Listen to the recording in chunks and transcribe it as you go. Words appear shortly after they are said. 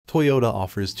Toyota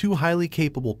offers two highly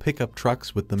capable pickup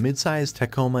trucks with the midsize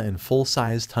Tacoma and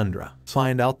full-size Tundra.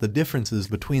 Find out the differences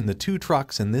between the two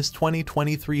trucks in this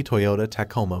 2023 Toyota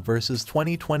Tacoma versus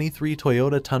 2023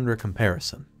 Toyota Tundra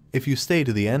comparison. If you stay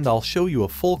to the end, I'll show you a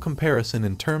full comparison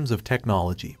in terms of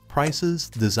technology, prices,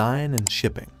 design, and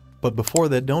shipping. But before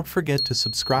that, don't forget to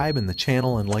subscribe in the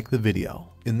channel and like the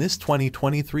video. In this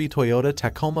 2023 Toyota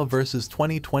Tacoma versus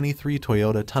 2023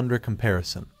 Toyota Tundra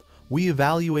comparison, we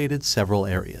evaluated several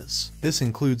areas. This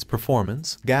includes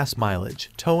performance, gas mileage,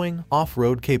 towing,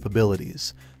 off-road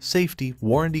capabilities, safety,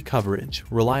 warranty coverage,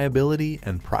 reliability,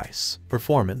 and price.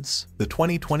 Performance. The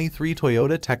 2023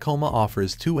 Toyota Tacoma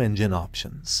offers two engine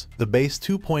options. The base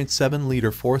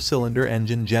 2.7-liter four-cylinder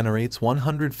engine generates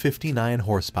 159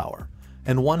 horsepower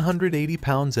and 180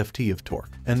 pounds-ft of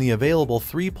torque, and the available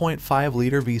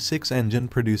 3.5-liter V6 engine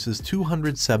produces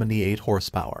 278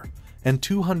 horsepower and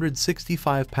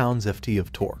 265 pounds-ft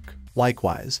of torque.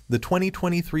 Likewise, the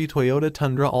 2023 Toyota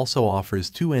Tundra also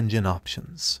offers two engine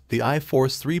options. The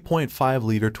iForce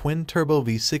 3.5-liter twin-turbo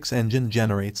V6 engine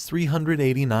generates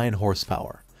 389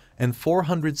 horsepower and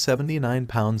 479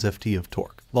 pounds-ft of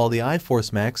torque, while the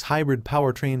iForce Max hybrid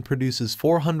powertrain produces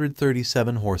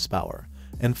 437 horsepower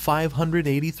and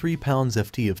 583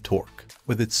 pounds-ft of torque.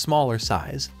 With its smaller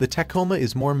size, the Tacoma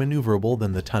is more maneuverable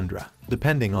than the Tundra.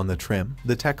 Depending on the trim,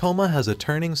 the Tacoma has a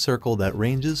turning circle that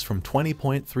ranges from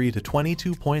 20.3 to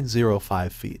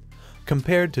 22.05 feet,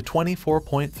 compared to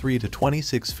 24.3 to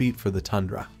 26 feet for the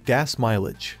Tundra. Gas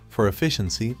mileage. For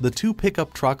efficiency, the two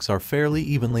pickup trucks are fairly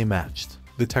evenly matched.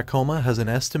 The Tacoma has an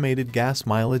estimated gas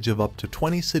mileage of up to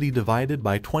 20 city divided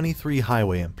by 23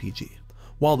 highway mpg,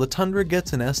 while the Tundra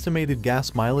gets an estimated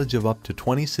gas mileage of up to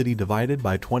 20 city divided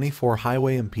by 24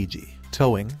 highway mpg.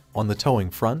 Towing. On the towing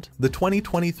front, the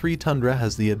 2023 Tundra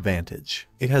has the advantage.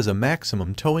 It has a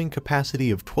maximum towing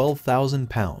capacity of 12,000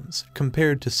 pounds,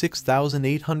 compared to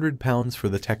 6,800 pounds for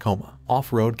the Tacoma.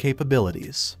 Off-road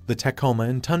capabilities. The Tacoma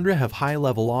and Tundra have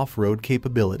high-level off-road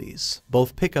capabilities.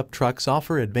 Both pickup trucks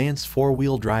offer advanced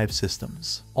four-wheel drive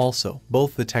systems. Also,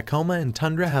 both the Tacoma and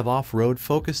Tundra have off-road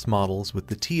focused models with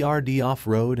the TRD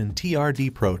Off-Road and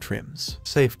TRD Pro trims.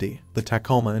 Safety. The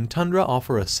Tacoma and Tundra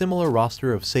offer a similar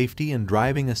roster of safety and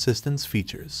driving assistance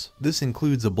features. This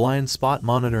includes a blind spot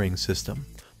monitoring system,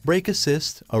 brake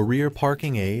assist, a rear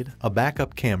parking aid, a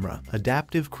backup camera,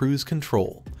 adaptive cruise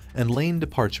control, and lane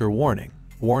departure warning.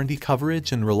 Warranty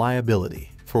coverage and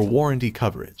reliability. For warranty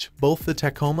coverage, both the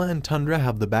Tacoma and Tundra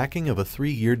have the backing of a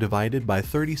 3-year divided by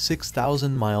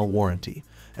 36,000-mile warranty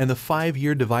and a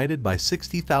 5-year divided by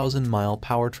 60,000-mile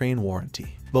powertrain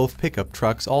warranty. Both pickup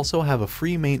trucks also have a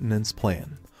free maintenance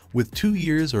plan, with 2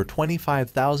 years or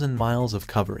 25,000 miles of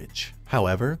coverage.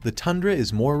 However, the Tundra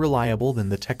is more reliable than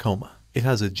the Tacoma. It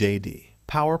has a J.D.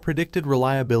 Power predicted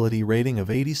reliability rating of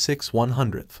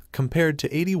 86/100th, compared to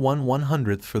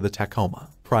 81/100th for the Tacoma.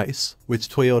 Price. Which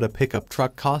Toyota pickup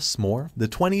truck costs more, the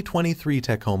 2023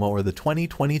 Tacoma or the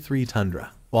 2023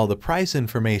 Tundra? While the price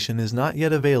information is not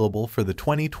yet available for the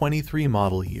 2023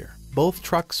 model year, both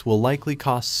trucks will likely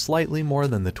cost slightly more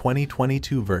than the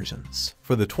 2022 versions.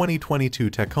 For the 2022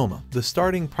 Tacoma, the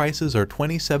starting prices are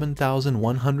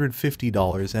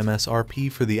 $27,150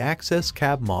 MSRP for the Access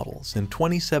Cab models and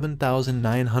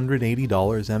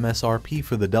 $27,980 MSRP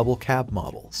for the Double Cab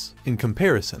models. In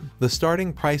comparison, the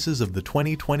starting prices of the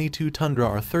 2022 Tundra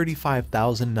are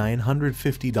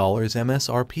 $35,950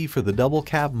 MSRP for the Double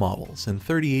Cab models and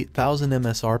 $38,000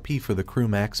 MSRP for the Crew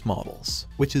Max models.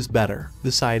 Which is better?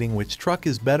 Deciding which truck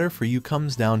is better for you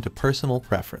comes down to personal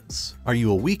preference. Are you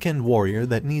a weekend warrior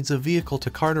that needs a vehicle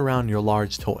to cart around your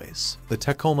large toys? The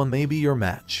Tacoma may be your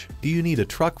match. Do you need a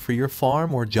truck for your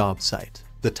farm or job site?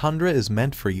 The Tundra is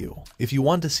meant for you. If you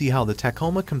want to see how the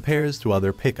Tacoma compares to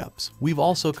other pickups, we've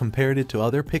also compared it to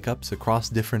other pickups across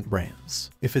different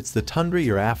brands. If it's the Tundra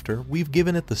you're after, we've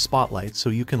given it the spotlight so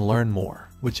you can learn more.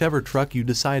 Whichever truck you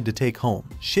decide to take home,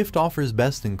 Shift offers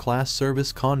best-in-class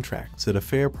service contracts at a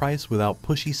fair price without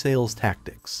pushy sales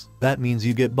tactics. That means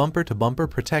you get bumper-to-bumper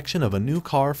protection of a new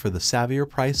car for the savvier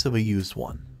price of a used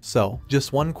one. So,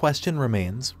 just one question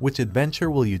remains: which adventure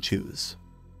will you choose?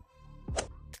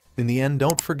 In the end,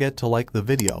 don't forget to like the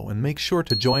video and make sure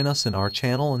to join us in our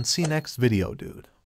channel and see next video, dude.